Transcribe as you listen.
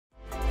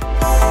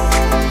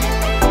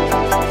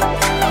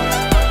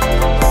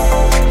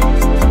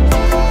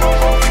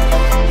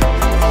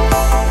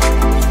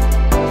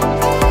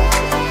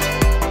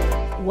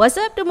What's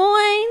up, Des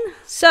Moines?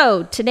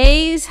 So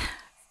today's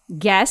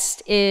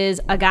guest is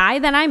a guy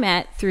that I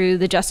met through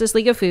the Justice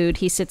League of Food.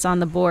 He sits on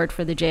the board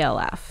for the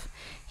JLF.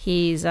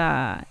 He's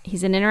an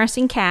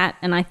interesting cat,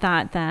 and I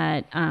thought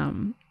that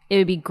it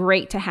would be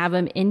great to have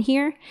him in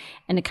here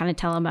and to kind of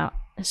tell him about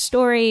his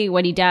story,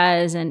 what he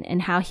does,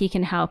 and how he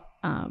can help,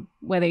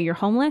 whether you're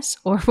homeless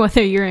or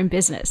whether you're in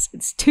business.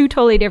 It's two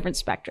totally different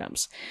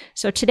spectrums.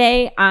 So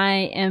today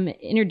I am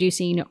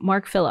introducing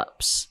Mark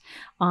Phillips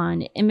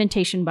on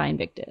Invitation by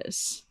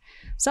Invictus.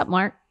 What's up,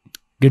 Mark?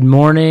 Good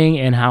morning,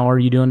 and how are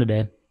you doing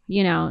today?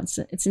 You know,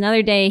 it's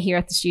another day here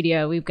at the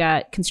studio. We've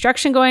got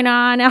construction going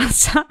on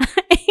outside,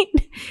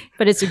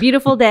 but it's a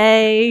beautiful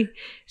day.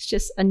 It's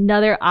just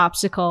another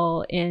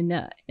obstacle in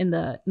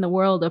the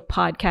world of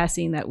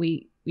podcasting that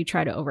we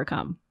try to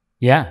overcome.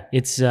 Yeah,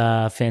 it's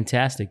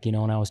fantastic. You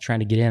know, when I was trying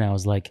to get in, I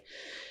was like,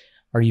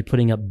 are you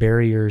putting up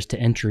barriers to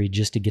entry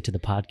just to get to the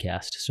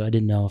podcast? So I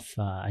didn't know if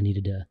I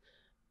needed to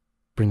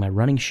bring my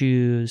running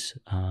shoes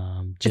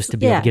just to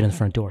be able to get in the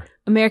front door.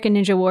 American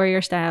Ninja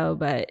Warrior style,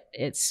 but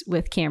it's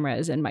with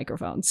cameras and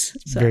microphones.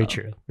 So, very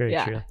true. Very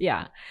true.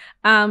 Yeah.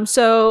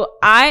 So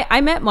I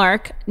met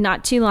Mark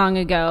not too long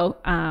ago.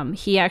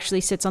 He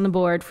actually sits on the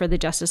board for the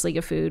Justice League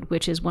of Food,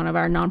 which is one of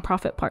our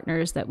nonprofit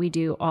partners that we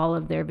do all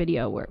of their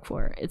video work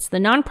for. It's the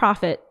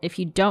nonprofit, if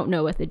you don't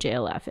know what the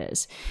JLF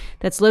is,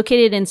 that's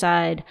located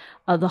inside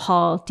of the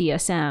Hall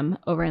DSM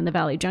over in the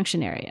Valley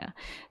Junction area.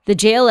 The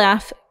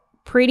JLF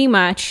pretty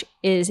much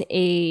is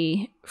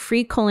a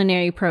free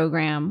culinary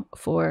program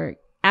for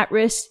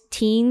at-risk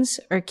teens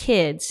or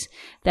kids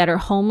that are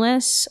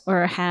homeless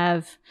or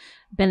have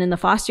been in the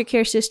foster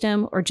care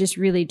system or just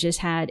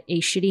had a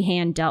shitty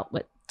hand dealt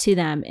with to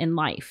them in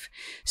life.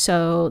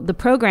 So the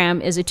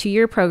program is a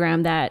 2-year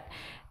program that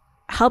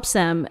helps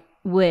them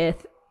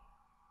with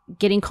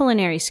getting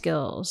culinary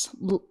skills,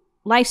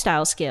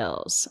 lifestyle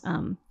skills.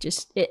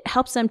 It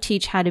helps them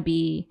teach how to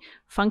be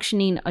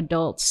functioning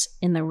adults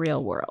in the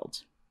real world.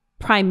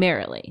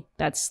 Primarily,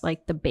 that's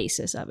like the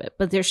basis of it,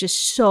 but there's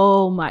just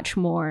so much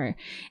more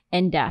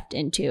in depth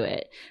into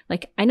it.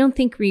 Like, I don't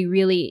think we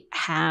really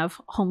have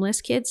homeless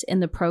kids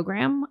in the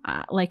program.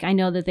 I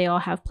know that they all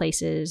have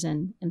places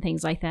and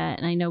things like that.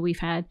 And I know we've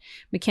had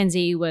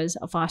Mackenzie was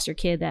a foster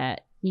kid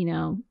that, you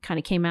know, kind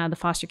of came out of the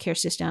foster care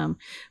system,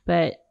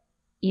 but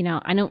you know,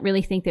 I don't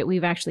really think that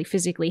we've actually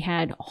physically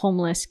had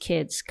homeless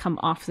kids come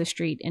off the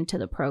street into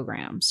the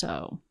program.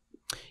 So,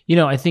 you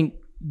know, I think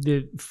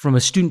from a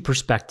student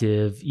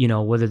perspective, you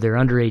know, whether they're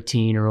under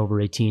 18 or over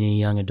 18, a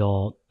young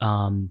adult,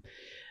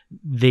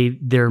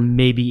 they're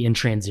maybe in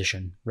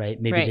transition,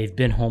 right? Maybe they've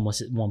been homeless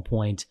at one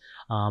point.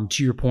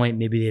 To your point,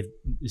 maybe they've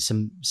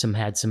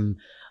had some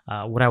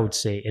what I would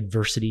say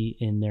adversity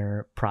in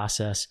their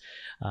process.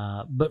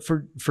 But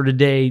for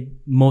today,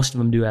 most of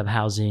them do have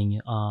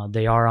housing.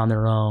 They are on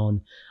their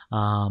own.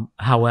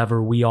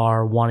 However, we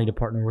are wanting to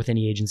partner with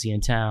any agency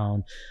in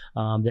town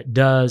that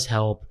does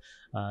help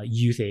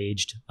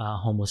youth-aged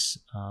homeless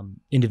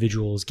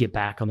individuals get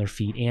back on their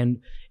feet. And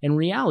in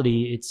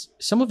reality,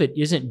 some of it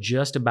isn't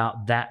just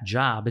about that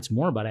job. It's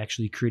more about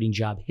actually creating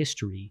job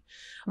history,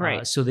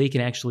 right? So they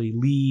can actually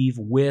leave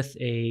with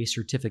a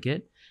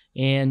certificate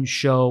and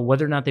show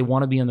whether or not they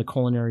want to be in the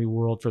culinary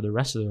world for the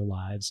rest of their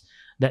lives,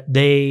 that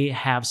they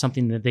have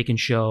something that they can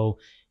show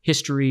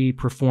history,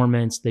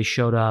 performance. They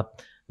showed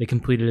up, they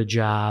completed a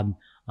job,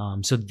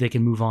 so that they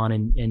can move on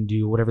and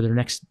do whatever their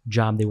next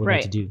job they would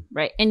like to do.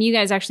 Right. And you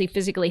guys actually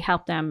physically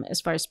help them as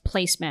far as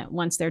placement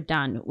once they're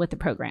done with the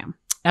program.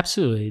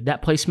 Absolutely.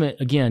 That placement,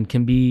 again,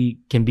 can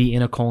be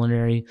in a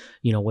culinary,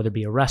 you know, whether it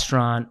be a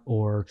restaurant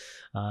or,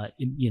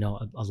 you know,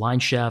 a line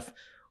chef,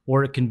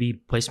 or it can be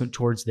placement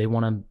towards they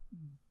want to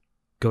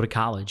go to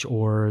college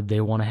or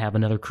they want to have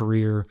another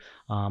career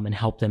and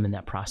help them in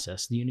that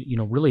process. You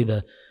know, really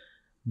the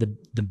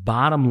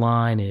bottom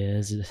line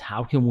is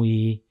how can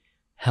we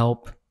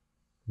help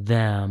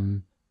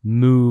them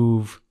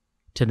move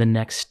to the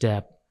next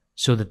step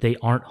so that they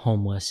aren't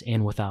homeless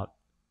and without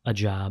a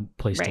job,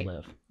 place to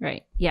live.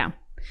 Right. Yeah.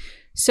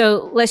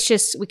 So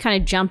we kind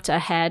of jumped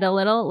ahead a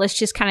little. Let's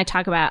just kind of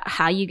talk about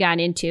how you got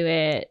into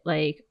it.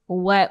 Like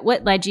what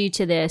led you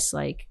to this?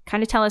 Like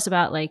kind of tell us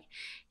about like,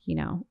 you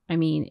know, I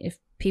mean, if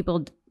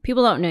people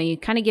don't know you,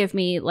 kind of give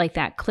me like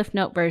that Cliff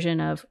Note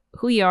version of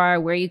who you are,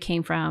 where you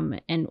came from,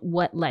 and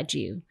what led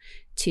you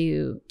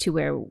to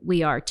where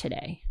we are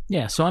today.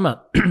 Yeah, so I'm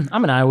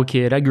an Iowa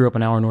kid. I grew up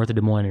an hour north of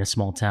Des Moines in a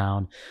small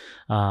town.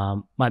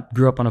 I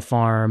grew up on a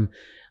farm.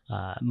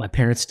 My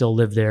parents still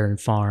live there and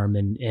farm.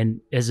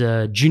 And as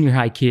a junior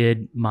high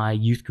kid, my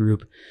youth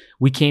group,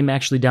 we came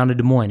actually down to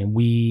Des Moines, and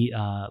we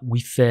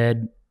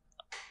fed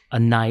a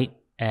night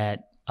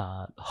at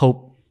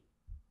Hope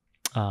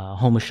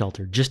homeless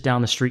shelter, just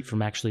down the street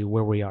from actually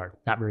where we are,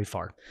 not very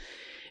far.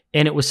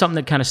 And it was something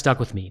that kind of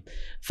stuck with me.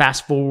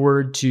 Fast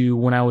forward to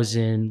when I was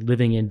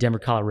living in Denver,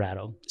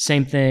 Colorado.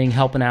 Same thing,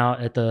 helping out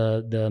at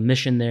the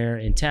mission there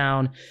in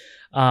town.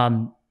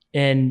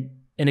 And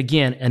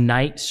again, a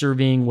night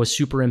serving was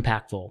super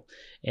impactful.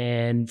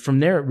 And from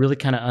there, it really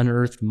kind of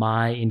unearthed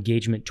my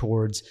engagement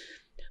towards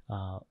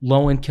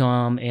low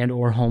income and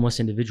or homeless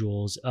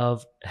individuals,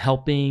 of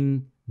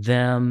helping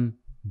them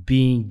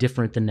being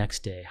different the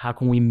next day. How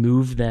can we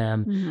move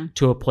them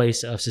to a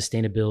place of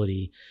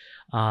sustainability?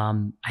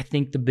 I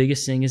think the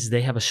biggest thing is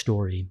they have a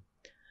story.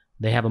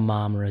 They have a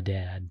mom or a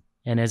dad.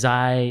 And as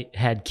I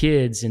had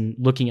kids and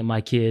looking at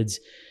my kids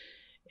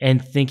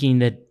and thinking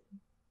that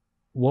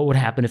what would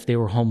happen if they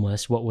were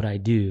homeless, what would I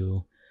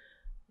do?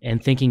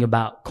 And thinking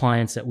about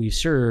clients that we've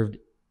served,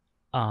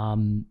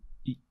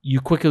 you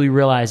quickly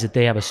realize that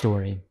they have a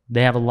story.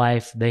 They have a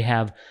life. They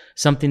have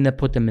something that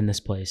put them in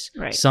this place.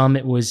 Right. Some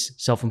it was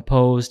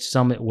self-imposed.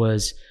 Some it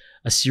was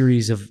a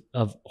series of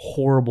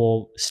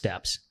horrible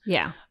steps.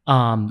 Yeah.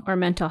 Or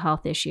mental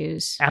health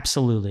issues.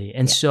 Absolutely.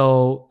 And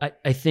so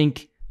I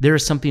think there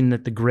is something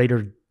that the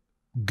greater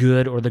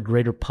good or the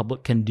greater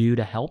public can do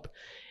to help.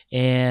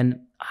 And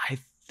I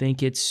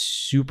think it's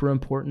super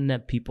important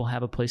that people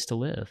have a place to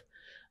live.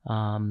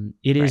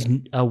 It is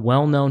a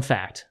well-known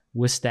fact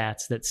with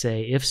stats that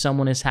say if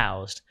someone is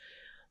housed,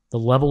 the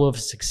level of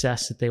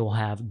success that they will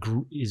have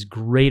is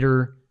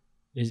greater,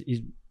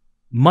 is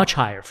much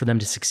higher for them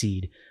to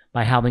succeed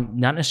by having,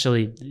 not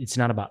necessarily, it's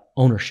not about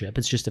ownership.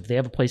 It's just if they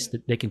have a place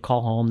that they can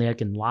call home, they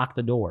can lock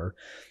the door,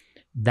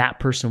 that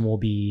person will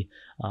be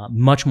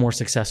much more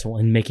successful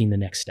in making the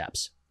next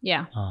steps.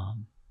 Yeah.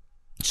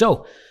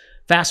 So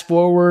fast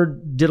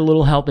forward, did a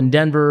little help in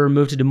Denver,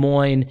 moved to Des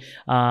Moines,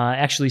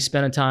 actually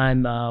spent a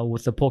time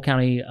with the Polk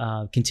County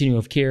Continuum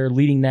of Care,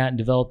 leading that and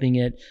developing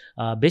it,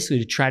 basically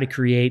to try to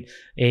create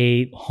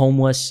a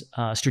homeless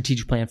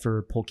strategic plan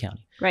for Polk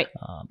County. Right.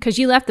 Because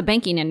you left the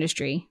banking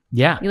industry.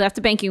 Yeah. You left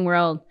the banking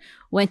world,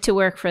 went to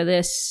work for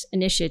this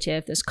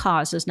initiative, this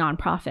cause, this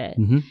nonprofit,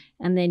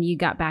 and then you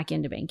got back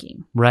into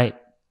banking. Right.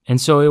 And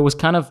so it was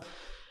kind of,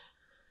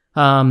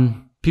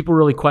 people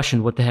really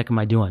questioned, what the heck am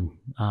I doing?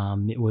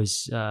 It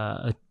was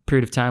a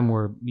period of time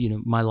where,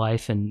 my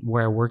life and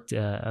where I worked,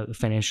 a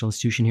financial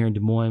institution here in Des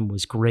Moines,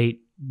 was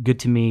great, good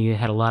to me. I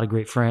had a lot of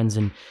great friends.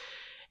 And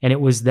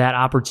it was that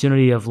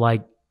opportunity of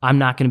like, I'm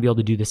not going to be able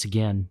to do this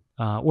again,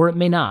 or it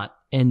may not.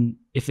 And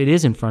if it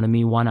is in front of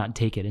me, why not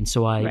take it? And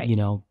so I,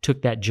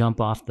 took that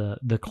jump off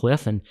the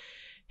cliff and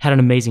had an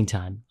amazing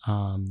time.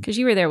 Because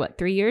you were there,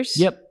 3 years?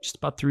 Yep, just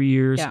about 3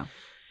 years. Yeah.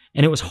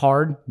 And it was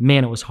hard.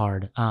 Man, it was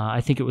hard.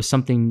 I think it was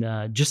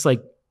something just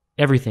like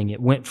everything. It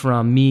went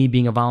from me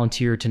being a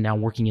volunteer to now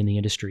working in the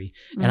industry.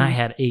 And I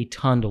had a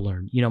ton to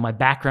learn. My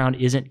background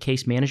isn't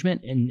case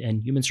management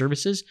and human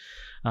services.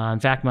 In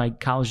fact, my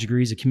college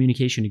degree is a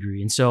communication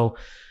degree. And so,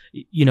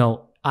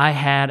 I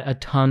had a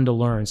ton to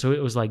learn. So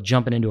it was like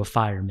jumping into a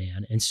fire,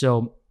 man. And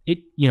so it,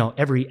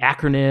 every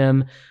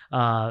acronym,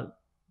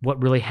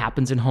 what really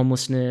happens in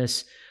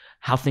homelessness,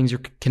 how things are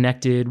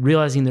connected,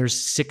 realizing there's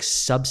 6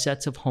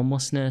 subsets of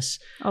homelessness.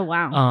 Oh,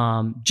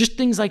 wow. Just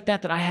things like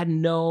that I had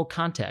no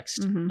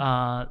context.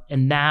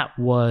 And that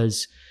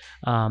was,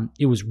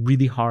 it was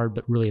really hard,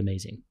 but really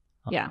amazing.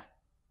 Yeah.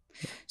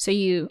 So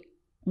you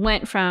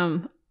went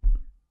from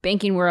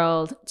banking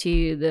world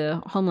to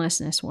the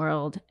homelessness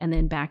world and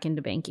then back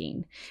into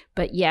banking,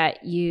 but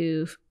yet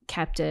you've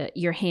kept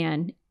your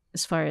hand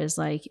as far as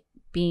like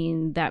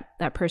being that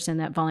person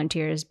that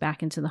volunteers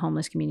back into the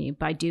homeless community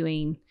by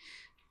doing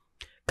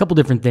couple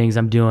different things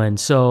I'm doing.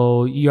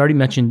 So you already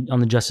mentioned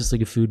on the Justice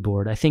League of Food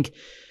Board. I think,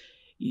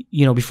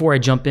 before I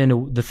jump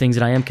into the things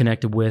that I am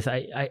connected with,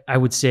 I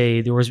would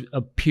say there was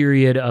a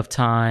period of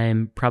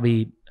time,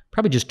 probably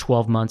just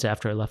 12 months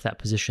after I left that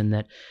position,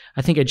 that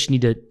I think I just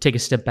need to take a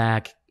step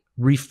back,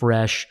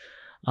 refresh.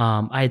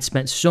 I had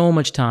spent so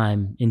much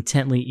time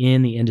intently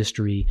in the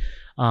industry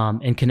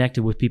and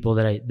connected with people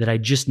that I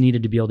just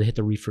needed to be able to hit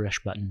the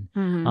refresh button.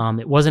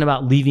 It wasn't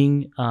about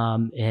leaving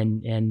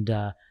and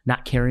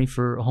not caring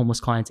for homeless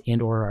clients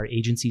and or our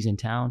agencies in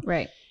town.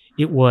 Right.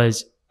 It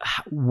was,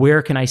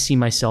 where can I see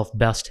myself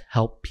best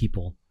help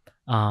people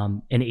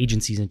and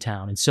agencies in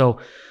town? And so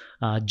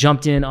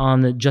jumped in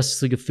on the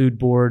Justice League of Food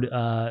Board,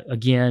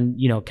 again,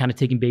 kind of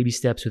taking baby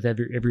steps with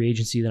every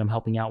agency that I'm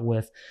helping out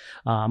with.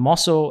 I'm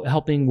also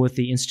helping with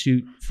the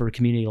Institute for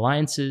Community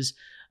Alliances,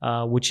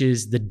 which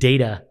is the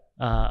data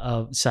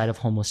side of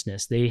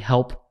homelessness. They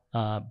help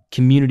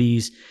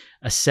communities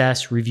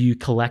assess, review,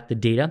 collect the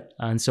data.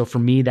 And so for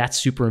me, that's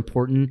super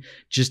important.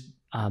 Just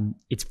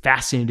it's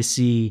fascinating to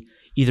see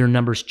either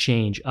numbers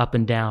change up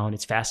and down.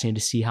 It's fascinating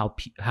to see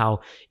how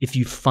if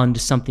you fund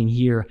something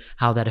here,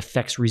 how that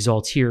affects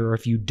results here, or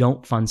if you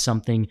don't fund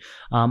something,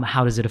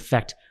 how does it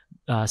affect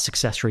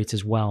success rates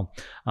as well.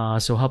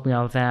 So helping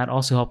out with that,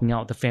 also helping out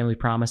with the Family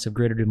Promise of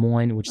Greater Des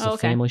Moines, which is a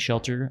family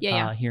shelter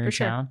here in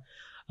town.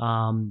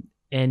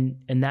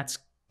 And that's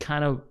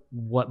kind of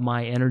what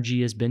my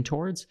energy has been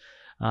towards.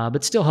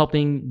 But still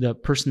helping the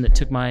person that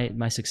took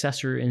my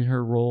successor in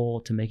her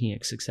role to making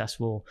it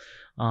successful.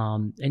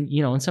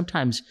 And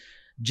sometimes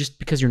just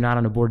because you're not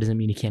on a board doesn't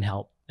mean you can't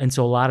help. And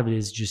so a lot of it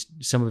is just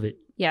some of it.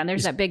 Yeah. And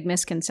there's that big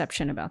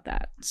misconception about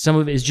that. Some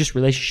of it is just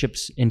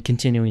relationships and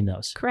continuing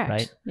those. Correct.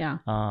 Right. Yeah.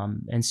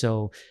 And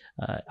so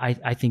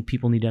I think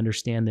people need to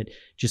understand that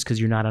just because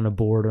you're not on a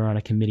board or on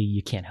a committee,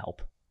 you can't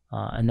help.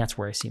 And that's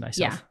where I see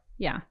myself.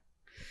 Yeah.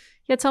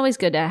 Yeah, it's always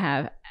good to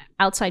have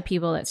outside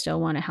people that still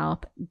want to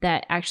help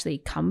that actually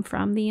come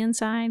from the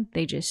inside.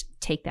 They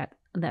just take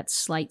that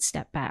slight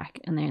step back,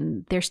 and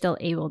then they're still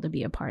able to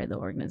be a part of the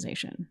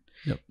organization.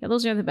 Yep. Yeah,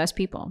 those are the best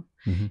people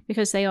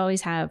because they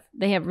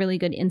have really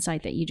good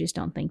insight that you just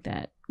don't think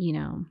that,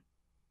 you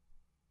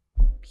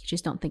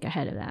just don't think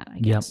ahead of that, I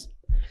guess.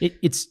 Yep.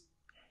 It's,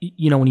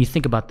 when you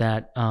think about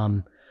that,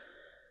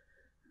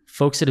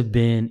 folks that have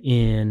been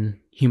in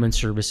human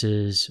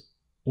services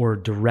or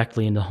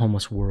directly in the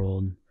homeless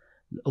world,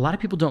 a lot of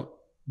people don't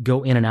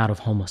go in and out of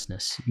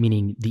homelessness,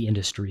 meaning the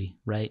industry,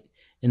 right?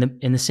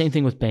 And the same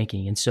thing with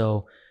banking. And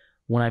so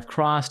when I've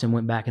crossed and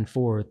went back and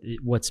forth,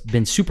 what's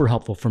been super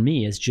helpful for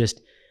me is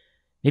just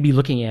maybe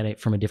looking at it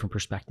from a different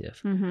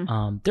perspective.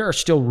 There are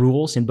still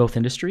rules in both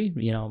industry.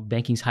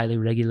 Banking's highly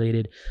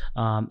regulated,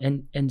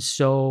 and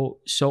so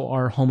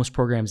are homeless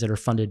programs that are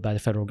funded by the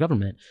federal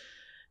government.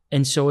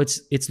 And so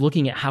it's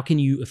looking at how can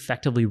you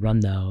effectively run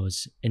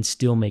those and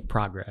still make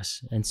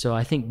progress. And so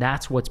I think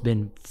that's what's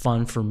been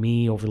fun for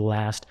me over the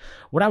last,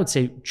 what I would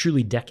say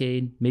truly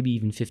decade, maybe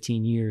even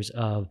 15 years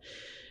of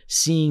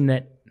seeing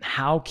that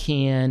how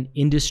can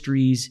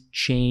industries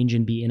change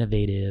and be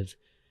innovative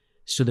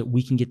so that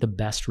we can get the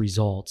best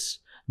results,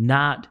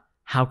 not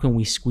how can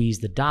we squeeze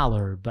the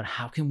dollar, but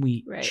how can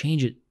we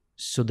change it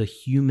so the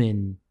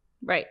human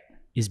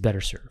is better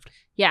served.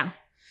 Yeah.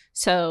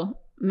 So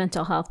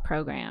mental health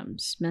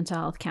programs, mental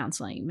health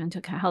counseling,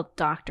 mental health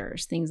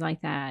doctors, things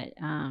like that,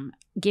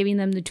 giving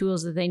them the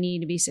tools that they need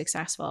to be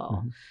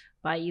successful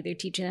by either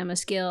teaching them a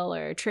skill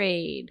or a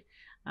trade,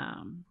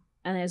 and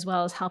as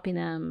well as helping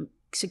them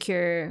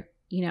secure,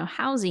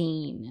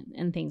 housing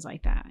and things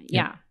like that.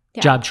 Yeah.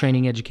 Job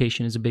training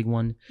education is a big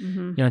one.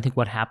 I think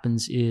what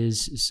happens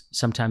is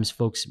sometimes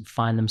folks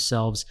find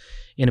themselves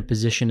in a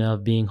position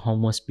of being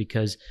homeless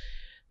because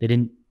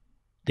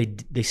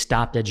they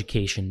stopped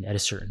education at a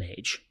certain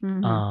age,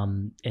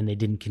 and they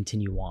didn't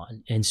continue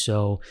on, and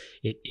so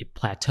it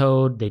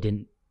plateaued.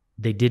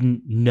 They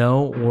didn't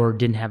know or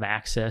didn't have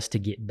access to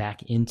get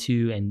back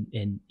into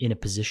and in a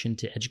position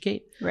to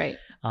educate,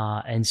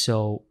 and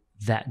so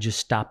that just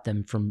stopped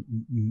them from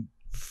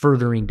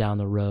furthering down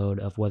the road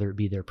of whether it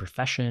be their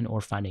profession or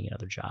finding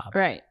another job.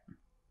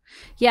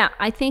 Yeah,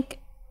 I think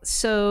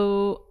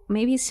so.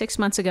 Maybe 6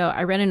 months ago,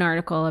 I read an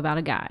article about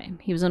a guy.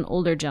 He was an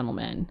older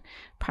gentleman,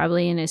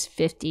 probably in his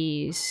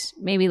 50s,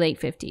 maybe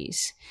late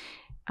 50s.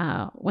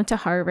 Went to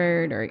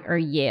Harvard or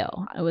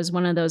Yale. It was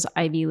one of those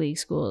Ivy League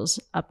schools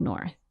up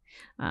north.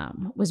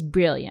 Was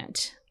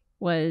brilliant.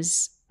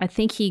 I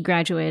think he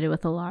graduated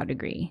with a law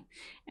degree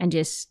and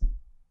just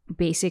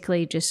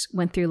basically just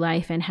went through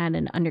life and had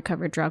an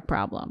undercover drug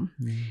problem.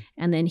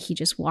 And then he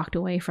just walked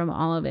away from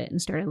all of it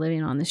and started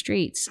living on the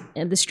streets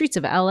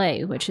of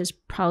LA, which is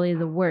probably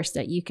the worst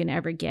that you can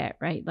ever get,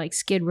 right? Like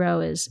Skid Row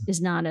is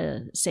not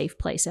a safe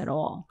place at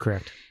all.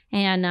 Correct.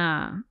 And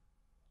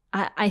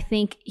I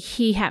think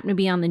he happened to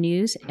be on the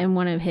news, and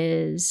one of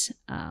his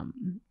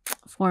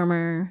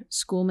former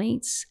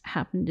schoolmates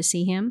happened to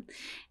see him.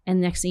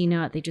 And next thing you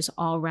know, they just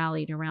all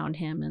rallied around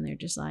him, and they're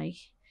just like,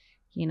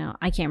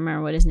 I can't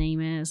remember what his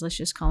name is. Let's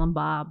just call him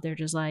Bob. They're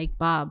just like,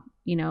 Bob,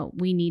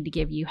 we need to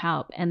give you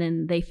help. And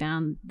then they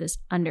found this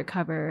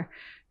undercover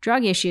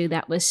drug issue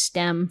that was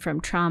stemmed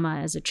from trauma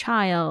as a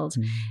child.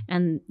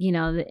 And,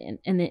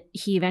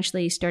 he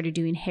eventually started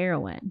doing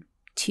heroin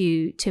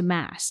to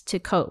mask, to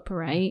cope,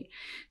 right?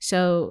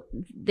 So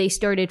they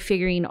started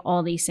figuring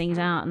all these things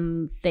out,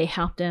 and they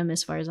helped him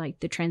as far as like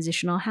the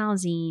transitional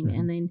housing,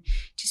 and then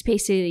just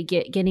basically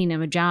getting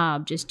him a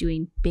job, just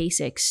doing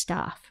basic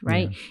stuff,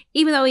 right?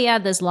 Even though he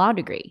had this law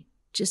degree,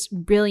 just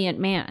brilliant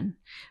man.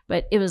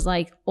 But it was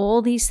like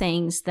all these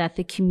things that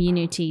the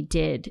community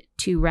did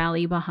to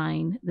rally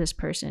behind this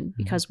person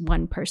because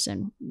one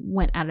person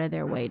went out of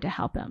their way to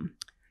help him.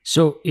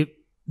 So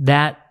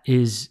that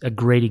is a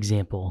great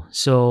example.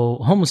 So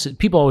homeless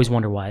people always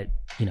wonder why,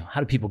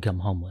 how do people become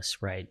homeless,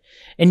 right?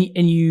 And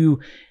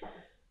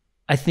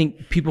I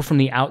think people from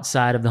the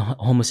outside of the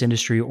homeless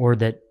industry or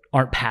that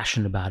aren't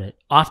passionate about it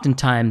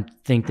oftentimes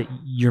think that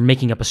you're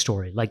making up a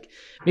story. Like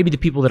maybe the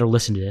people that are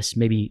listening to this,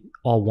 maybe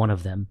all one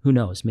of them, who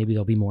knows? Maybe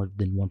there'll be more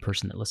than one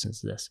person that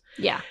listens to this.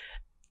 Yeah.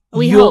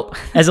 We hope.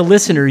 As a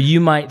listener, you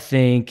might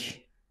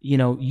think,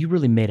 you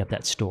really made up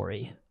that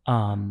story.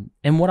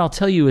 And what I'll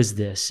tell you is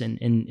this,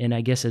 and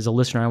I guess as a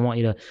listener, I want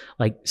you to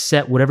like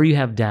set whatever you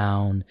have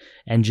down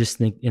and just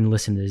think and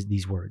listen to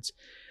these words.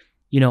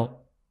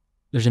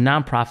 There's a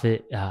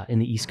nonprofit in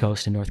the East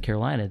Coast in North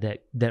Carolina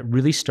that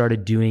really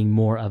started doing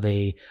more of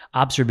a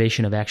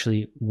observation of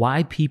actually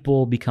why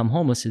people become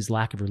homeless is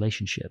lack of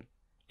relationship.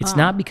 It's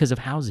not because of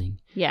housing.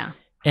 Yeah.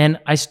 And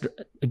I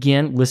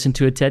again listened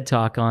to a TED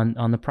Talk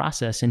on the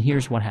process, and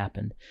here's what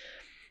happened.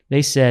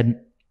 They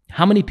said,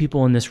 how many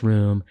people in this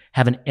room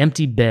have an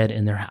empty bed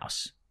in their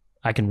house?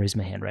 I can raise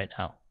my hand right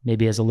now.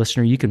 Maybe as a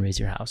listener, you can raise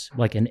your house,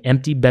 like an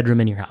empty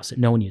bedroom in your house that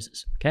no one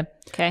uses.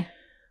 Okay.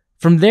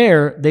 From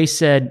there, they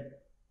said,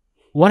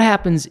 what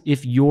happens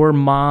if your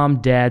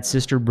mom, dad,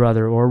 sister,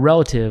 brother, or a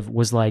relative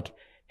was like,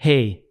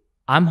 hey,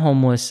 I'm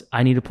homeless.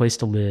 I need a place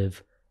to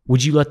live.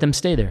 Would you let them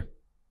stay there?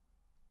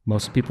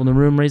 Most people in the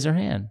room raise their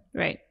hand.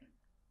 Right.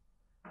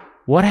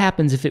 What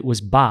happens if it was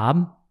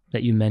Bob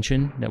that you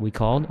mentioned that we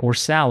called, or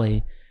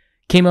Sally,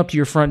 came up to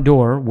your front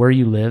door where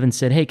you live and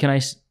said, hey,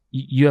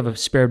 you have a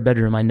spare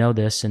bedroom, I know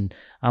this, and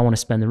I want to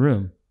spend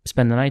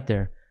the night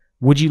there.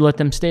 Would you let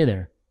them stay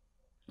there?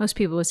 Most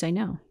people would say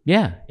no.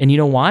 Yeah. And you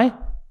know why?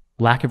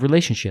 Lack of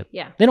relationship.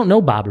 Yeah. They don't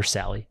know Bob or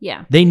Sally.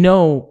 Yeah. They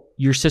know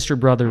your sister,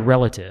 brother,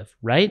 relative,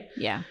 right?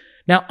 Yeah.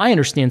 Now, I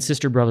understand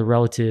sister, brother,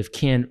 relative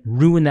can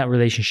ruin that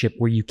relationship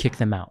where you kick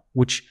them out,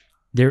 which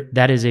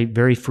that is a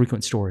very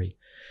frequent story.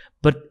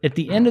 But at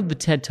the end of the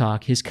TED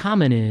Talk, his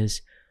comment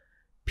is,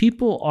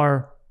 people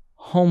are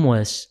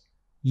homeless,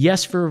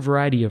 yes, for a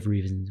variety of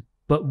reasons,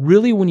 but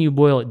really when you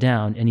boil it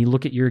down and you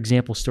look at your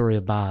example story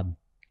of Bob,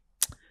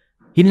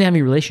 he didn't have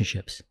any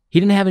relationships. He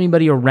didn't have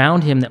anybody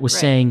around him that was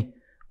saying,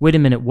 wait a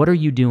minute, what are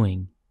you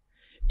doing?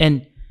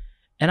 And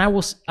I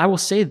will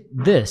say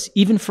this,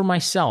 even for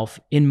myself,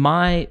 in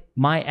my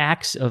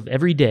acts of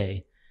every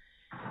day,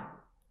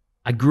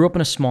 I grew up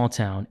in a small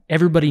town.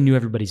 Everybody knew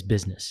everybody's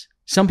business.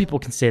 Some people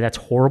can say that's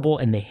horrible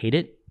and they hate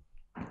it.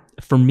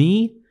 For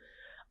me,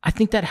 I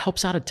think that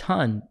helps out a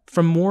ton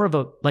from more of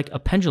a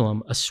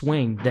pendulum, a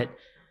swing, that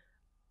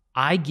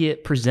I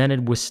get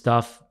presented with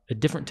stuff at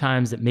different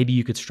times that maybe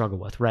you could struggle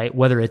with, right?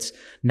 Whether it's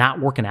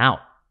not working out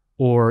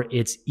or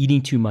it's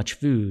eating too much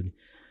food.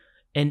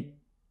 And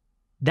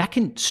that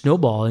can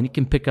snowball and it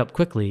can pick up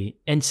quickly.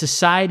 And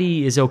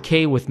society is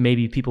okay with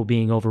maybe people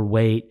being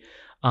overweight.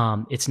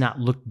 It's not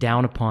looked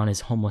down upon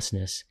as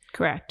homelessness.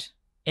 Correct.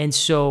 And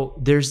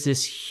so there's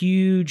this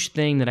huge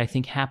thing that I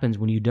think happens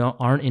when you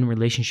aren't in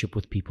relationship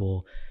with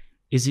people,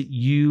 is that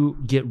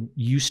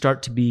you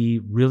start to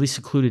be really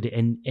secluded,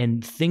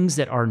 and things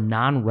that are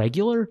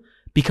non-regular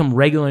become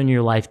regular in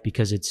your life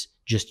because it's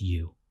just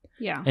you.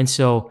 Yeah. And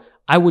so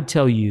I would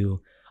tell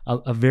you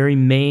a very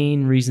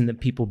main reason that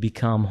people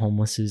become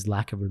homeless is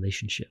lack of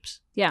relationships.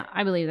 Yeah,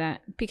 I believe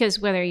that, because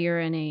whether you're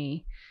in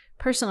a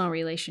personal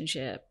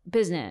relationship,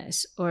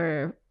 business,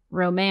 or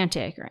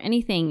romantic, or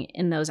anything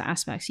in those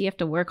aspects, you have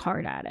to work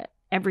hard at it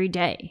every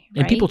day.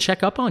 Right? And people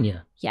check up on you.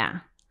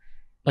 Yeah.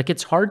 Like,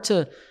 it's hard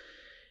to,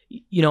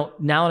 now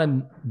that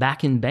I'm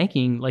back in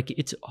banking, like,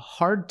 it's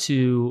hard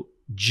to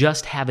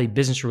just have a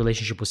business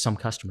relationship with some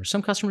customers.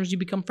 Some customers you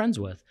become friends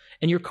with,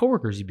 and your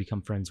coworkers you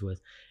become friends with.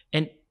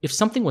 And if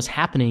something was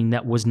happening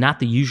that was not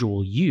the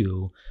usual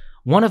you,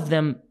 one of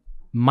them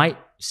might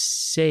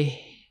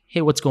say,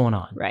 hey, what's going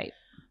on? Right.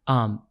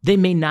 They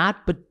may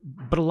not, but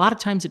a lot of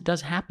times it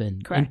does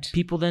happen. Correct. And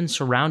people then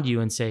surround you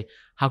and say,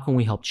 how can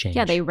we help change?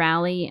 Yeah, they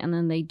rally, and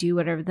then they do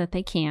whatever that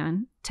they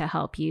can to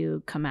help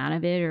you come out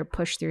of it or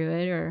push through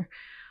it,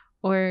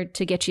 or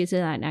to get you to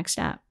that next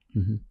step.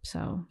 Mm-hmm.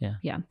 So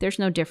yeah, there's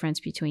no difference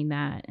between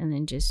that and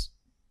then just,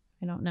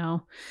 I don't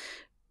know,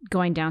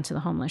 going down to the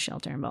homeless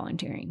shelter and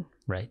volunteering.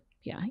 Right.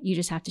 Yeah, you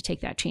just have to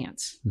take that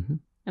chance. Mm-hmm.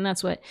 And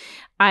that's what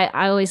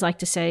I always like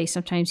to say.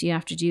 Sometimes you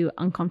have to do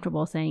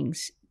uncomfortable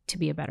things to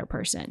be a better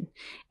person.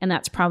 And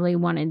that's probably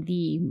one of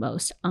the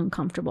most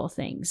uncomfortable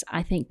things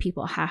I think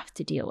people have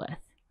to deal with.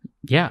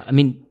 Yeah. I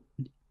mean,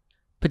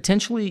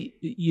 potentially,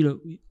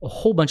 a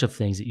whole bunch of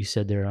things that you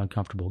said there are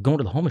uncomfortable. Going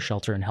to the homeless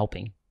shelter and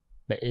helping,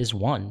 that is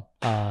one.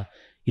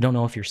 You don't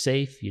know if you're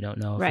safe. You don't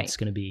know if it's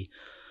going to be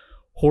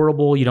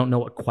horrible. You don't know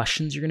what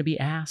questions you're going to be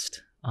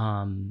asked.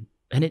 And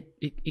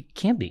it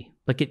can be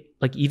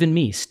like even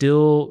me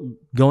still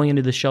going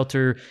into the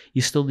shelter,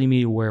 you still need to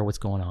be aware of what's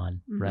going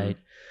on. Mm-hmm. Right.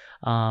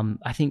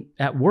 I think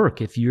at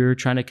work, if you're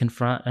trying to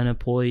confront an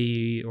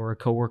employee or a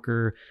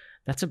coworker,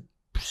 that's a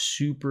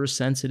super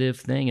sensitive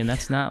thing, and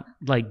that's not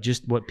like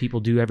just what people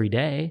do every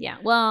day. Yeah,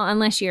 well,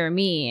 unless you're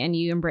me and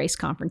you embrace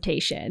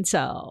confrontation.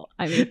 So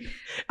I mean,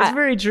 it's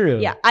very true.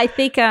 Yeah, I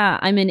think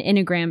I'm an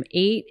Enneagram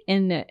 8,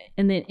 and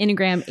in the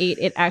Enneagram 8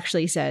 it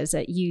actually says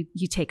that you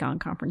take on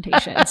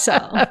confrontation. So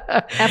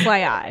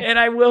FYI. And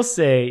I will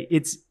say,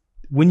 it's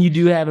when you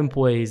do have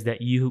employees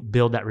that you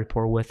build that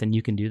rapport with, and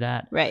you can do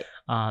that, right?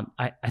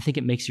 I think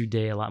it makes your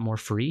day a lot more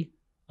free,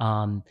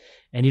 and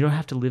you don't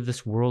have to live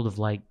this world of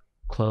like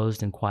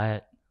closed and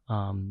quiet,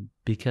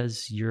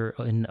 because you're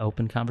in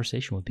open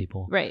conversation with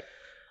people. Right.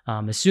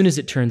 As soon as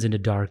it turns into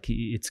dark,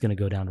 it's going to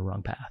go down the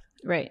wrong path.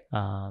 Right.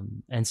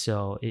 And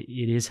so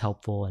it is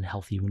helpful and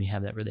healthy when you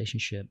have that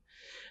relationship.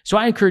 So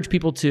I encourage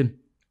people to,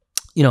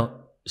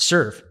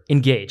 serve,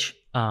 engage.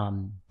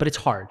 But it's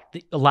hard.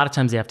 A lot of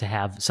times they have to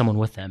have someone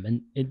with them.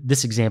 And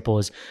this example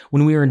is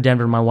when we were in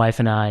Denver, my wife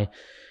and I,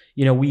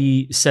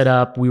 we set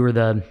up, we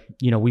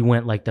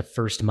went like the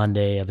first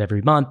Monday of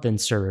every month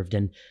and served.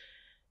 And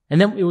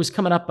then it was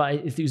coming up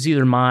it was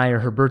either my or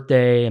her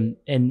birthday.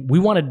 And we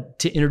wanted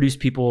to introduce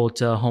people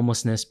to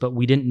homelessness, but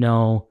we didn't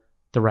know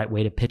the right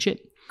way to pitch it.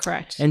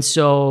 Correct. And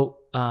so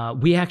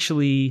we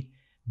actually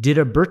did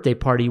a birthday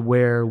party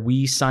where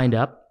we signed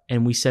up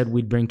and we said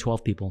we'd bring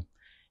 12 people.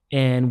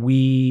 And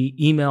we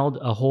emailed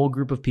a whole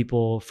group of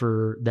people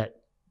for that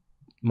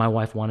my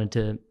wife wanted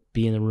to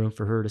be in the room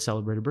for her to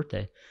celebrate her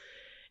birthday.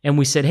 And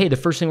we said, hey, the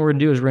first thing we're going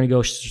to do is we're going to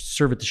go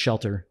serve at the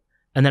shelter.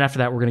 And then after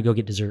that, we're going to go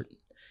get dessert.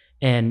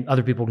 And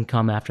other people can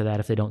come after that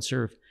if they don't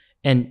serve.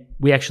 And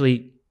we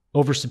actually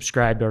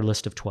oversubscribed our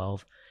list of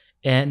 12.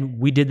 And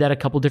we did that a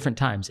couple different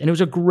times. And it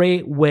was a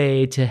great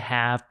way to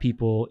have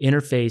people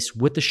interface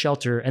with the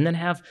shelter and then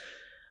have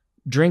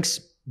drinks,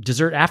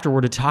 dessert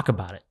afterward to talk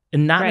about it.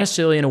 And not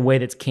necessarily in a way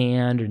that's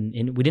canned.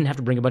 And we didn't have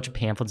to bring a bunch of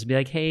pamphlets and be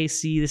like, hey,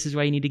 see, this is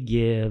why you need to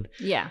give.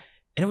 Yeah.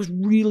 And it was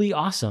really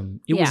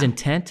awesome. It was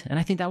intent. And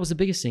I think that was the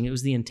biggest thing. It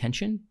was the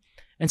intention.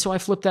 And so I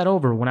flipped that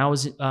over. When I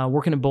was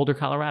working in Boulder,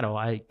 Colorado,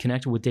 I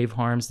connected with Dave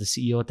Harms, the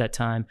CEO at that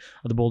time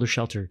of the Boulder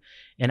Shelter.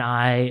 And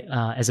I,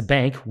 as a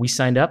bank, we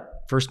signed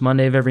up first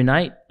Monday of every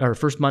month.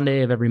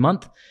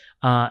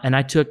 And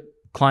I took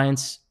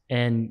clients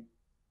and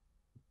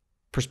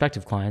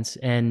prospective clients,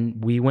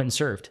 and we went and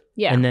served.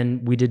 Yeah. And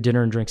then we did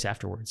dinner and drinks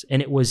afterwards.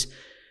 And it was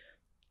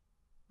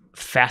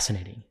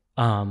fascinating.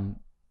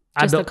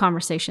 The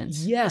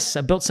conversations. Yes.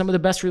 I built some of the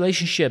best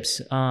relationships.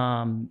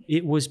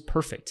 It was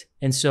perfect.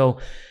 And so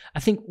I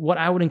think what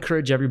I would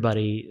encourage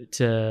everybody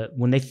to,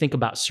 when they think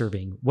about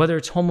serving, whether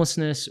it's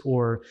homelessness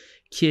or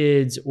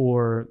kids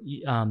or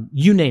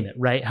you name it,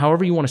 right?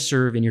 However you want to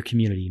serve in your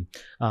community,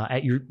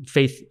 at your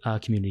faith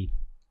community,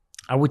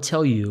 I would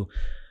tell you,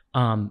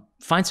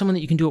 find someone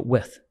that you can do it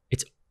with.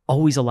 It's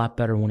always a lot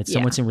better when it's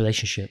someone's in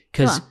relationship,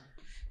 because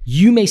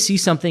you may see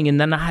something and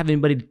then not have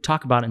anybody to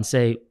talk about it and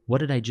say, what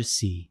did I just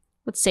see?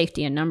 With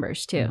safety in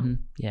numbers too. Mm-hmm.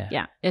 Yeah.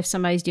 Yeah. If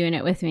somebody's doing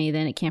it with me,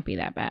 then it can't be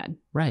that bad.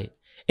 Right.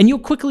 And you'll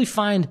quickly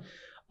find,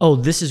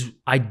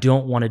 I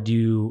don't want to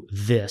do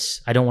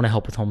this. I don't want to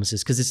help with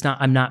homelessness because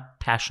I'm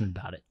not passionate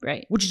about it.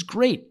 Right. Which is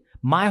great.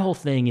 My whole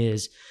thing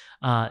is,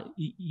 it's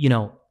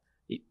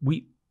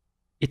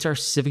our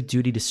civic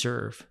duty to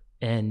serve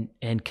and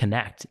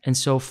connect. And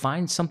so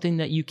find something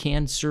that you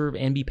can serve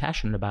and be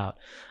passionate about.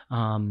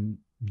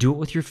 Do it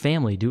with your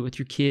family, do it with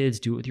your kids,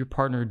 do it with your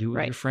partner, do it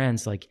with your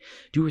friends,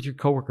 do it with your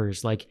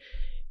coworkers.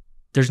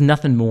 There's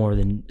nothing more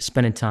than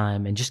spending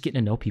time and just getting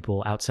to know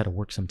people outside of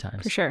work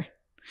sometimes. For sure.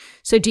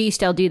 So do you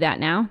still do that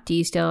now? Do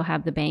you still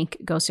have the bank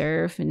go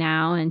serve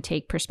now and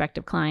take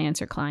prospective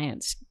clients or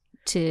clients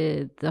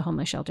to the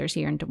homeless shelters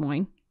here in Des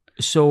Moines?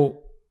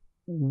 So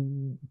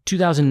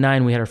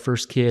 2009, we had our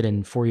first kid,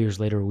 and 4 years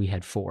later, we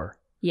had 4.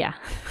 Yeah.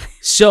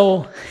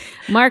 So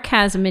Mark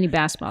has a mini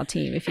basketball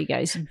team, if you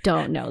guys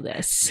don't know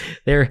this.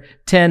 They're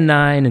 10,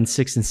 9, and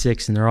 6 and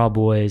 6, and they're all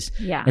boys.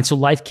 Yeah. And so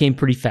life came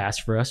pretty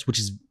fast for us, which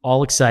is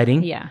all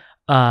exciting. Yeah.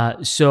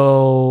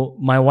 So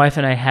my wife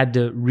and I had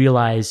to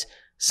realize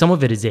some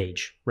of it is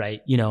age,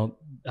 right?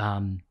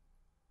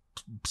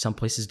 Some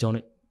places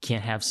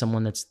can't have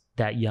someone that's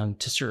that young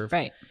to serve.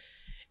 Right.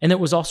 And it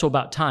was also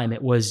about time.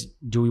 It was,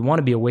 do we want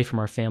to be away from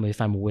our family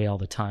if I'm away all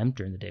the time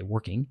during the day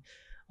working?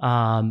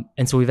 And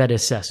so we've had to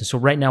assess. And so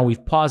right now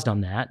we've paused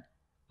on that.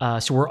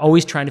 So we're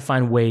always trying to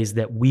find ways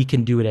that we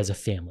can do it as a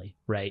family,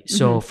 right? Mm-hmm.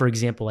 So for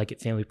example, like at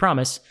Family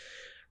Promise,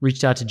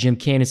 reached out to Jim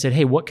Kane and said,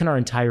 hey, what can our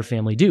entire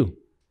family do?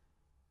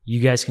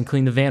 You guys can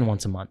clean the van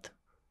once a month.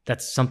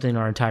 That's something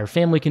our entire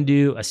family can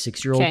do. A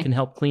 6-year-old can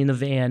help clean the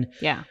van.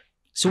 Yeah.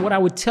 So what I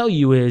would tell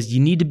you is you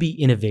need to be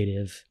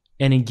innovative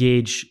and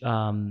engage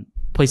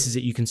places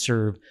that you can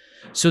serve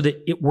so that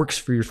it works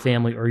for your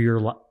family or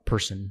your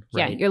person,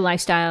 right? Yeah, your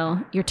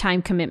lifestyle, your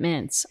time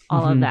commitments,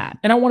 all of that.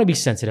 And I want to be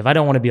sensitive. I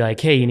don't want to be like,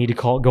 hey, you need to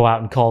go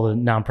out and call the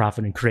nonprofit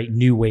and create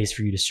new ways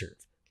for you to serve.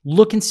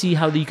 Look and see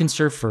how you can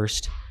serve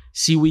first,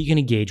 see what you can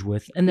engage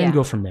with, and then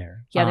go from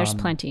there. Yeah, there's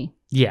plenty.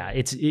 Yeah,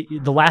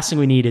 the last thing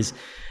we need is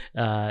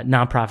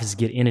nonprofits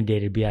get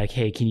inundated, be like,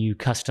 hey, can you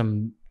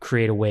custom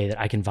create a way that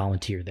I can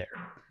volunteer there?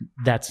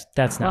 That's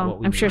not what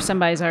we I'm need. sure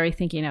somebody's already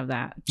thinking of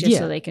that just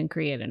so they can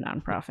create a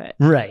nonprofit.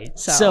 Right.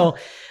 So,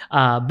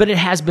 but it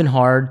has been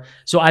hard.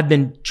 So I've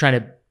been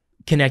trying to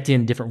connect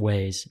in different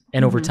ways,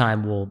 and over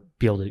time we'll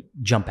be able to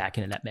jump back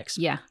into that mix.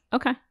 Yeah.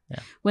 Okay. Yeah.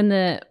 When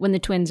the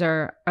twins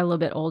are a little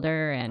bit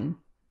older, and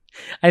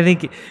I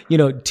think, 2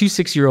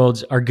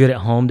 6-year-olds are good at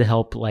home to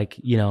help,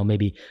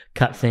 maybe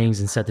cut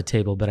things and set the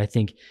table. But I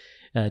think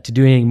to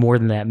do anything more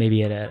than that,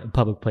 maybe at a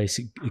public place,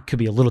 it could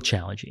be a little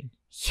challenging.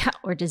 Yeah,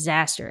 or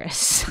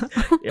disastrous.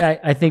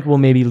 I think we'll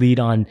maybe lead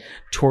on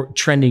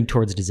trending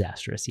towards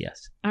disastrous,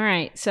 yes. All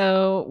right.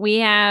 So we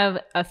have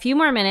a few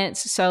more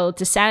minutes. So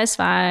to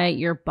satisfy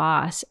your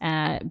boss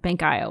at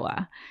Bank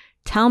Iowa,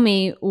 tell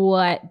me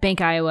what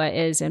Bank Iowa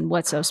is and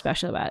what's so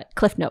special about it.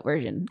 Cliff Note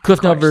version.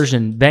 Cliff Note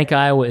version. Bank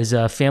Iowa is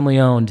a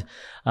family-owned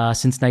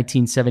since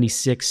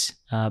 1976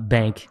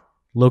 bank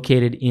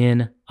located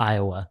in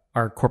Iowa.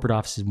 Our corporate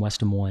office is in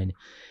West Des Moines.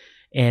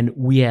 And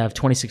we have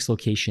 26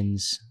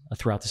 locations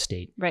throughout the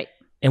state. Right.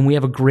 And we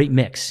have a great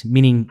mix,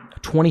 meaning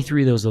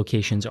 23 of those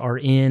locations are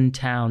in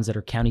towns that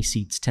are county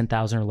seats,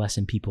 10,000 or less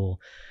in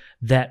people,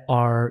 that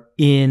are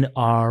in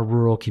our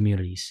rural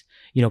communities.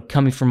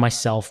 Coming from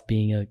myself,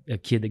 being a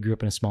kid that grew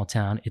up in a small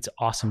town, it's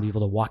awesome to be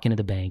able to walk into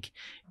the bank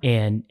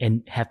and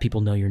have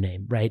people know your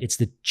name, right? It's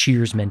the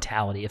Cheers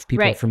mentality if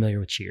people are familiar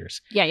with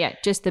Cheers. Yeah.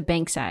 Just the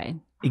bank side.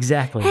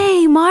 Exactly.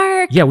 Hey,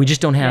 Mark. Yeah, we just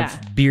don't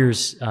have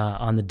beers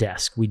on the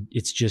desk.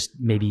 It's just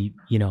maybe,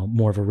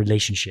 more of a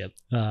relationship.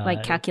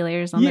 Like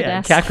calculators on the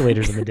desk. Yeah,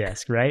 calculators on the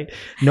desk, right?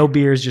 No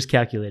beers, just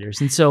calculators.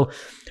 And so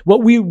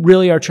what we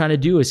really are trying to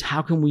do is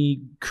how can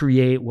we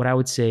create what I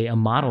would say a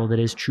model that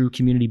is true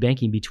community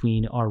banking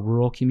between our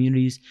rural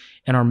communities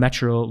and our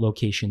metro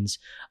locations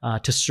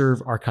to serve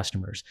our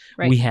customers.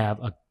 Right. We have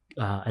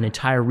an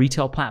entire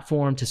retail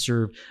platform to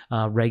serve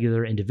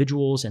regular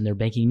individuals and their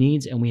banking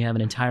needs, and we have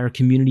an entire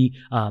community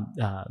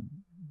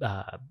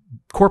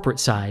corporate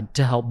side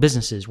to help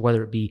businesses,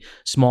 whether it be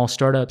small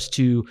startups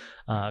to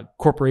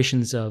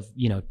corporations of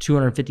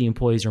 250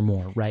 employees or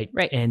more, right?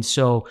 Right. And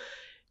so,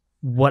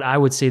 what I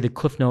would say the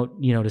cliff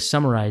note, to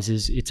summarize,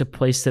 is it's a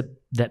place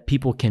that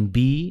people can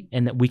be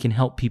and that we can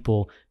help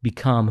people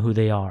become who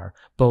they are,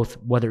 both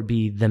whether it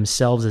be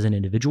themselves as an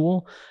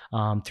individual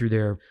through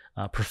their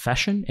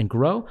profession and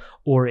grow,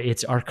 or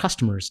it's our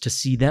customers to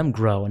see them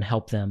grow and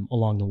help them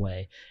along the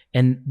way.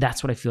 And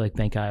that's what I feel like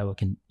Bank Iowa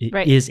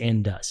is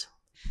and does.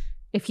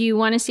 If you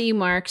want to see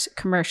Mark's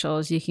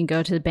commercials, you can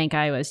go to the Bank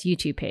Iowa's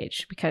YouTube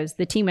page, because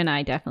the team and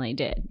I definitely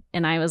did.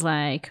 And I was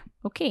like,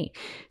 okay.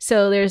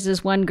 So there's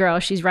this one girl,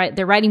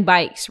 they're riding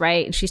bikes,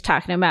 right? And she's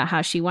talking about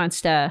how she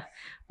wants to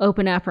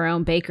open up her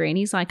own bakery. And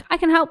he's like, I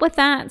can help with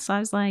that. So I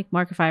was like,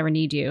 Mark, if I ever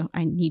need you,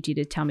 I need you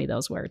to tell me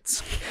those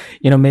words.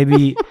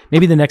 Maybe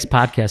the next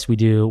podcast we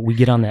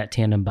get on that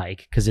tandem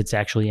bike, because it's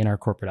actually in our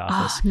corporate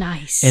office. Oh,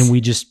 nice. And we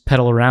just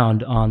pedal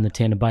around on the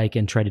tandem bike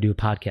and try to do a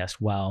podcast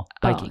while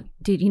biking. Oh,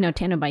 dude,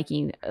 tandem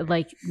biking,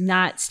 like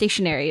not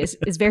stationary,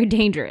 is very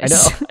dangerous. I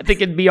know. I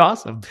think it'd be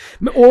awesome.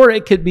 Or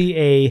it could be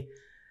a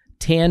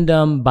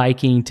tandem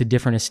biking to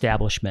different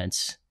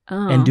establishments.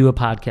 And do a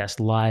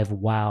podcast live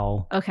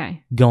while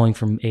going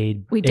from A to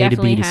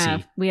B to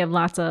C. We have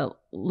lots of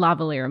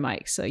lavalier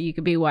mics, so you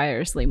could be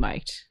wirelessly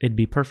mic'd. It'd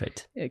be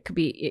perfect. It could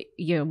be,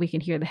 we can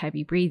hear the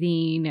heavy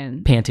breathing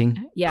and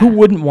panting. Yeah. Who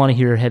wouldn't want to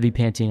hear heavy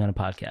panting on a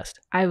podcast?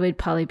 I would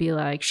probably be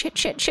like,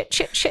 shit.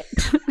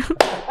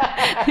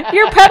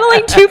 You're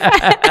pedaling too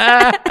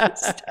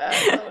fast.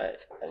 I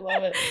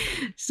love it.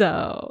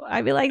 So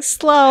I'd be like,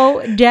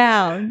 slow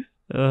down.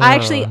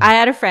 I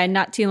had a friend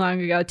not too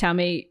long ago tell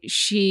me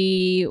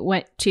she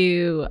went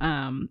to,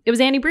 it was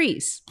Annie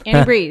Breeze.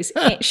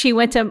 She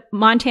went to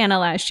Montana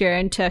last year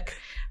and took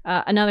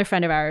another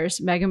friend of ours,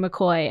 Megan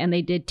McCoy, and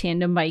they did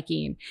tandem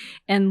biking.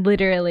 And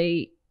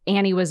literally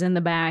Annie was in the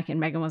back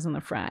and Megan was in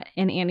the front.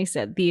 And Annie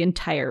said the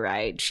entire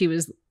ride, she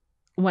was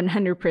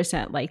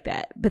 100% like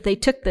that. But they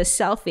took this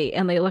selfie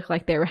and they looked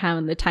like they were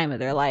having the time of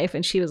their life.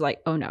 And she was like,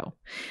 oh no,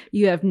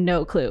 you have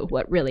no clue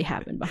what really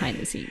happened behind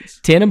the scenes.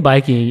 Tandem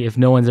biking, if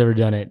no one's ever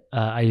done it,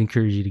 I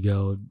encourage you to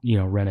go,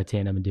 rent a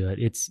tandem and do it.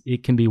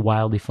 It can be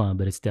wildly fun,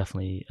 but it's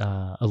definitely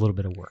a little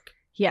bit of work.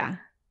 Yeah.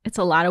 It's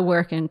a lot of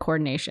work and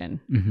coordination.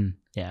 Mm-hmm.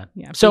 Yeah.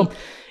 So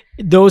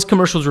those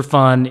commercials were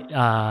fun.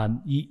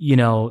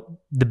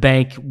 The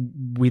bank,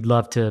 we'd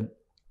love to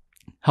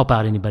help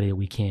out anybody that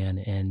we can,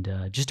 and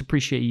just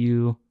appreciate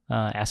you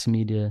asking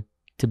me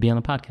to be on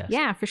the podcast.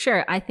 Yeah, for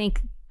sure. I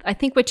think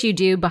what you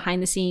do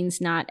behind the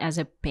scenes, not as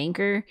a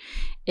banker,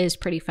 is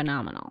pretty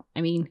phenomenal. I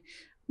mean,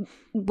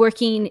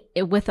 working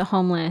with the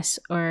homeless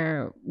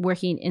or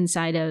working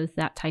inside of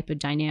that type of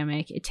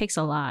dynamic, it takes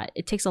a lot.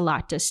 It takes a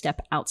lot to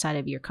step outside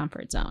of your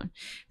comfort zone,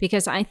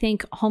 because I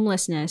think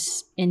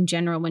homelessness in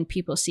general, when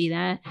people see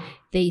that,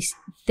 they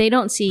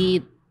don't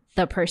see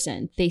the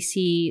person. They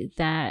see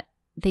the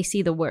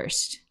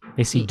worst.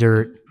 They see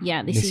dirt.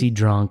 Yeah. They see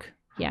drunk.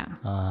 Yeah.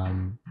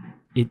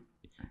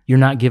 You're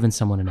not giving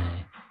someone an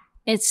A.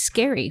 It's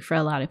scary for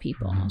a lot of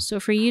people. Mm-hmm. So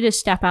for you to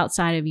step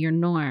outside of your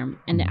norm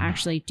and to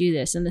actually do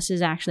this, and this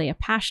is actually a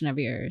passion of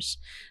yours,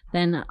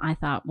 then I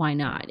thought, why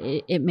not?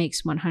 It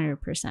makes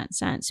 100%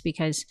 sense,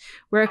 because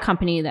we're a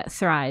company that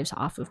thrives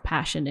off of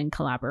passion and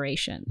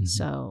collaboration. Mm-hmm.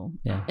 So,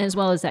 as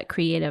well as that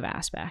creative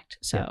aspect.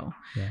 So,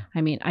 I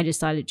mean, I just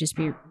thought it'd just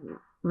be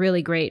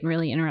really great and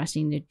really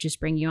interesting to just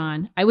bring you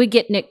on. I would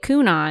get Nick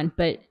Kuhn on,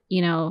 but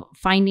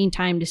finding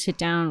time to sit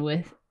down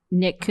with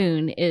Nick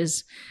Kuhn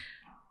is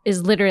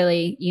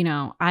literally,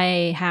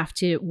 I have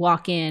to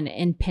walk in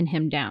and pin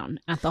him down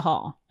at the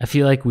hall. I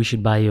feel like we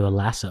should buy you a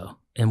lasso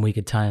and we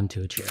could tie him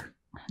to a chair.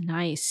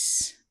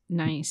 Nice.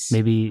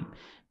 Maybe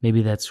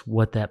that's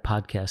what that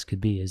podcast could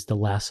be, is the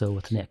lasso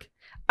with Nick.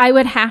 I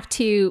would have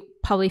to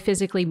probably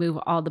physically move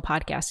all the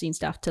podcasting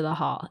stuff to the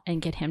hall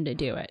and get him to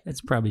do it.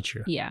 That's probably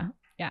true. Yeah.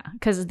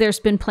 Because there's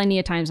been plenty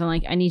of times I'm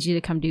like, I need you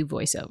to come do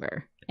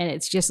voiceover. And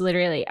it's just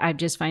literally, I've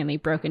just finally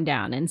broken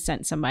down and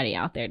sent somebody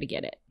out there to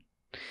get it.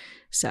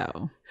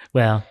 So.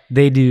 Well,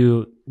 they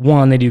do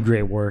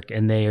great work,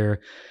 and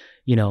they're,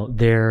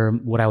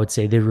 what I would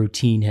say, their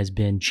routine has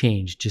been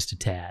changed just a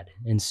tad.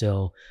 And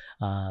so,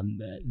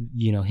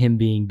 him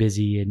being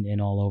busy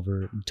and all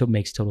over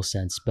makes total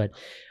sense. But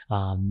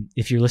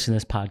if you're listening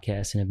to this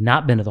podcast and have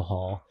not been to the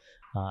hall,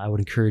 I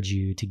would encourage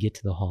you to get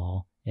to the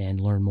hall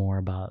and learn more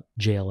about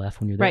JLF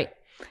when you're there. Right.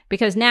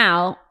 Because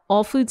now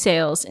all food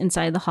sales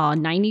inside the hall,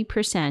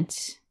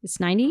 90%. It's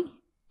 90?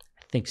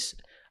 I think so.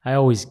 I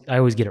always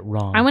get it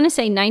wrong. I want to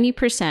say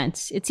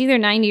 90%. It's either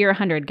 90 or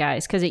 100,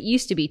 guys, because it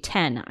used to be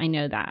 10. I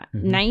know that.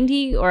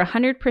 90 or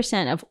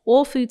 100% of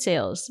all food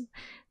sales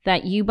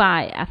that you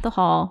buy at the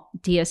hall,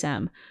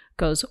 DSM,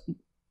 goes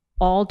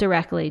all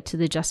directly to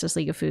the Justice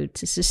League of Food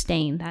to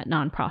sustain that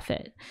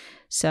nonprofit.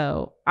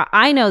 So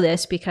I know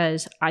this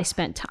because I've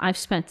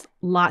spent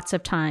lots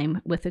of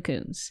time with the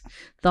Coons.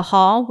 The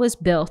hall was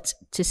built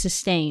to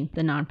sustain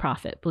the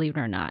nonprofit, believe it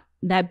or not.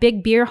 That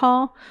big beer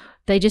hall,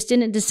 they just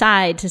didn't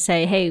decide to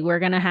say, hey, we're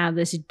going to have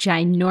this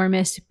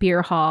ginormous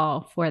beer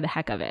hall for the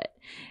heck of it.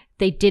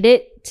 They did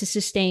it to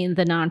sustain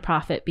the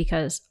nonprofit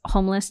because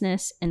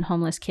homelessness and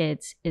homeless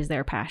kids is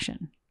their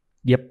passion.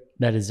 Yep,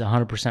 that is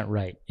 100%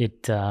 right.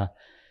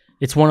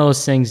 It's one of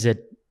those things that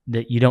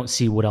you don't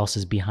see what else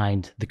is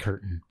behind the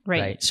curtain.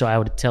 Right? So I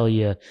would tell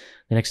you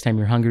the next time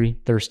you're hungry,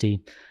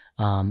 thirsty,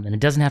 and it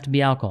doesn't have to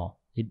be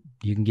alcohol.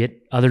 You can get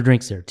other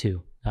drinks there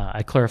too.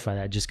 I clarify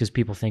that just because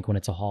people think when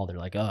it's a hall, they're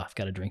like, oh, I've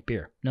got to drink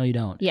beer. No, you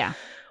don't. Yeah.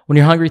 When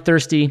you're hungry,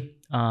 thirsty,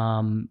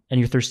 and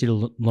you're thirsty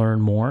to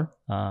learn more,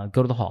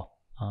 go to the hall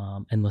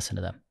and listen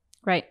to them.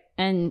 Right.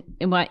 And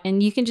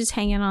you can just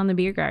hang out on the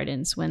beer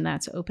gardens when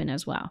that's open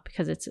as well,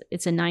 because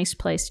it's a nice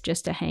place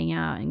just to hang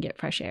out and get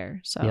fresh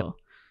air. So,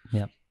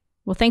 yep.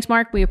 Well, thanks,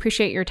 Mark. We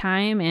appreciate your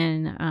time.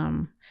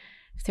 And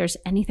if there's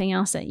anything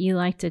else that you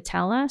like to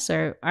tell us,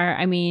 or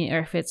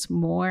if it's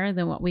more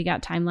than what we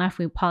got time left,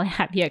 we'll probably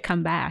have you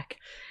come back.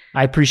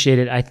 I appreciate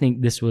it. I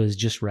think this was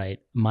just right.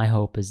 My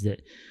hope is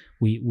that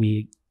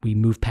we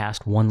move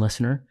past one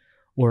listener,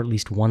 or at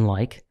least one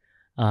like,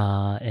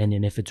 and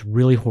then if it's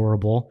really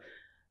horrible,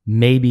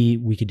 maybe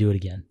we could do it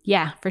again.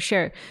 Yeah, for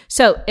sure.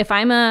 So if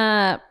I'm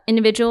a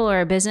individual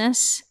or a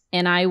business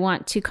and I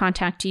want to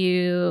contact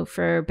you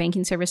for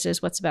banking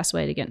services, what's the best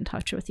way to get in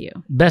touch with you?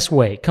 Best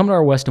way, come to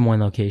our West Des Moines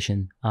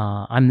location.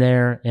 I'm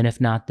there, and if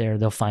not there,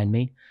 they'll find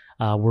me.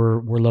 We're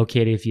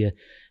located, if you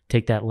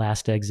take that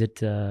last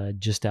exit,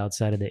 just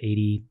outside of the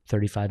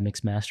 8035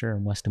 Mixmaster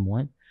in West Des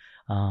Moines.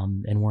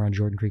 And we're on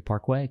Jordan Creek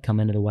Parkway. Come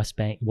into the West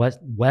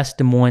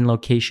Des Moines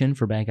location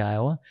for Bank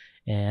Iowa,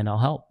 and I'll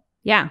help.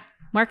 Yeah.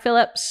 Mark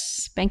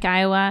Phillips, Bank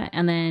Iowa,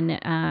 and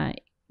then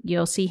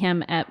you'll see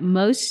him at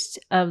most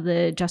of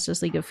the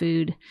Justice League of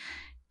Food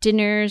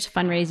dinners,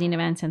 fundraising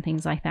events, and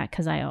things like that,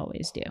 because I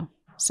always do.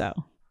 So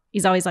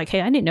he's always like,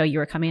 hey, I didn't know you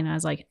were coming. And I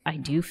was like, I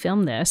do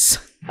film this.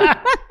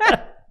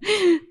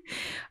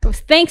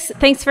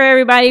 Thanks for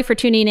everybody for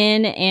tuning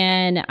in.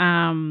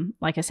 And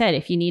like I said,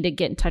 if you need to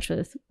get in touch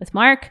with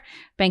Mark,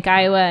 Bank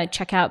Iowa,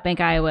 check out Bank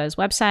Iowa's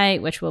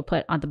website, which we'll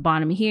put on the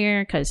bottom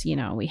here because,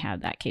 we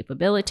have that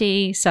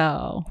capability.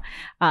 So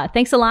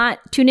thanks a lot.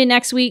 Tune in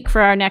next week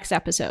for our next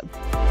episode.